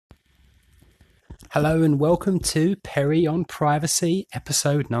Hello and welcome to Perry on Privacy,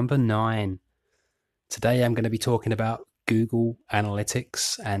 episode number 9. Today I'm going to be talking about Google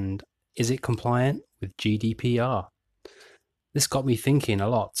Analytics and is it compliant with GDPR? This got me thinking a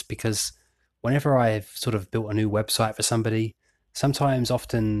lot because whenever I've sort of built a new website for somebody, sometimes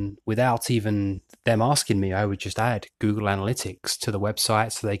often without even them asking me, I would just add Google Analytics to the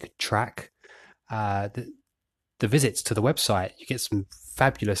website so they could track the visits to the website. You get some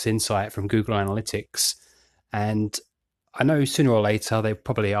fabulous insight from Google Analytics. And I know sooner or later they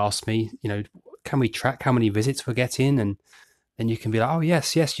probably ask me, can we track how many visits we're getting? And then you can be like, oh,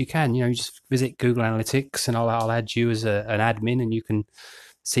 yes, you can. You just visit Google Analytics and I'll add you as an admin and you can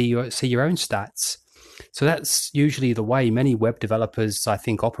see your own stats. So that's usually the way many web developers, I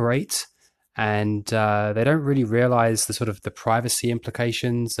think, operate. And they don't really realize the privacy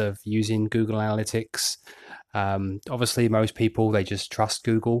implications of using Google Analytics. Obviously, most people, they just trust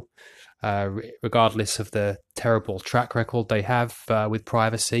Google, regardless of the terrible track record they have with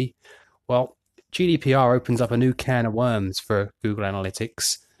privacy. Well, GDPR opens up a new can of worms for Google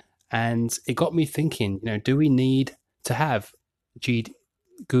Analytics. And it got me thinking, do we need to have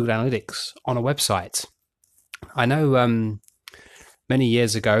Google Analytics on a website? I know many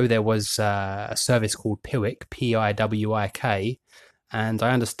years ago, there was a service called Piwik, Piwik, and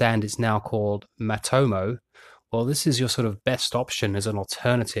I understand it's now called Matomo. Well, this is your sort of best option as an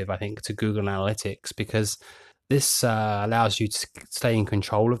alternative, I think, to Google Analytics, because this allows you to stay in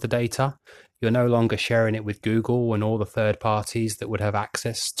control of the data. You're no longer sharing it with Google and all the third parties that would have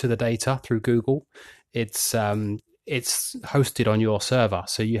access to the data through Google. It's hosted on your server,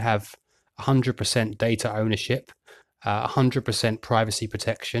 so you have 100% data ownership, 100% privacy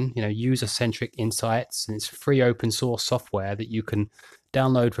protection, user-centric insights, and it's free open source software that you can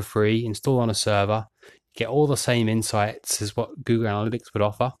download for free, install on a server, get all the same insights as what Google Analytics would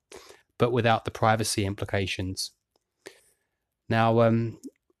offer, but without the privacy implications. Now,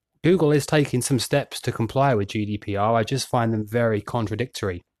 Google is taking some steps to comply with GDPR. I just find them very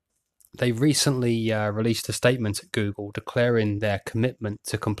contradictory. They recently released a statement at Google declaring their commitment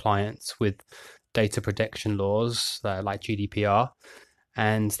to compliance with data protection laws like GDPR,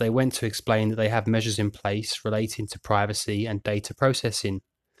 and they went to explain that they have measures in place relating to privacy and data processing.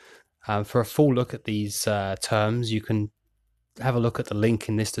 For a full look at these terms, you can have a look at the link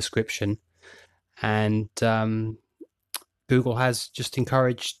in this description. And Google has just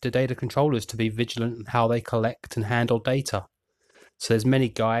encouraged the data controllers to be vigilant in how they collect and handle data. So there's many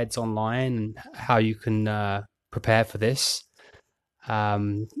guides online on how you can prepare for this.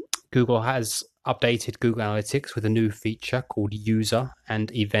 Google has updated Google Analytics with a new feature called user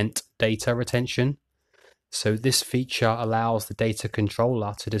and event data retention. So this feature allows the data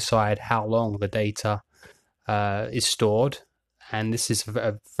controller to decide how long the data is stored. And this is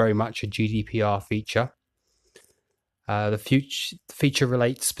very much a GDPR feature. The feature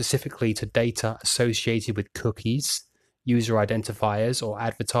relates specifically to data associated with cookies, user identifiers, or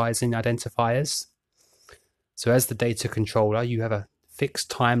advertising identifiers. So as the data controller, you have a fixed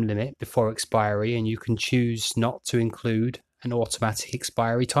time limit before expiry, and you can choose not to include an automatic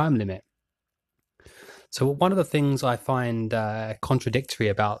expiry time limit. So one of the things I find contradictory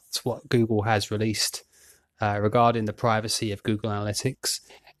about what Google has released regarding the privacy of Google Analytics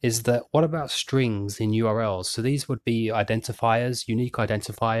is that what about strings in URLs? So these would be identifiers, unique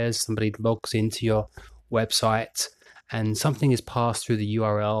identifiers. Somebody logs into your website and something is passed through the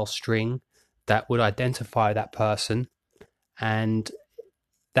URL string that would identify that person, and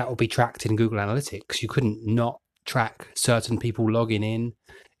that will be tracked in Google Analytics. You couldn't not track certain people logging in.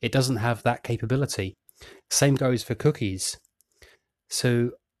 It doesn't have that capability. Same goes for cookies.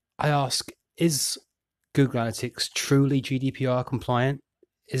 So I ask, is Google Analytics truly GDPR compliant?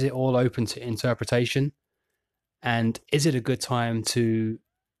 Is it all open to interpretation? And is it a good time to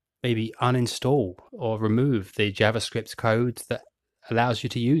maybe uninstall or remove the JavaScript code that allows you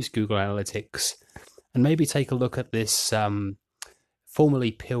to use Google Analytics? And maybe take a look at this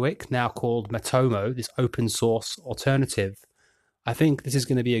formerly Piwik, now called Matomo, this open source alternative. I think this is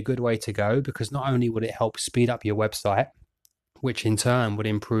going to be a good way to go because not only would it help speed up your website, which in turn would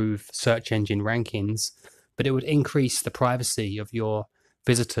improve search engine rankings, but it would increase the privacy of your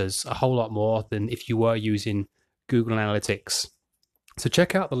visitors a whole lot more than if you were using Google Analytics. So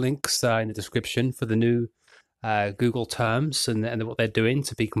check out the links in the description for the new Google terms and what they're doing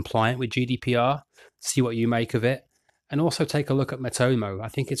to be compliant with GDPR. See what you make of it. And also take a look at Matomo. I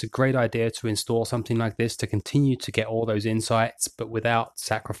think it's a great idea to install something like this to continue to get all those insights, but without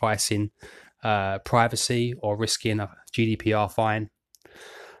sacrificing privacy or risking a GDPR fine.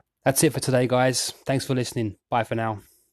 That's it for today, guys. Thanks for listening. Bye for now.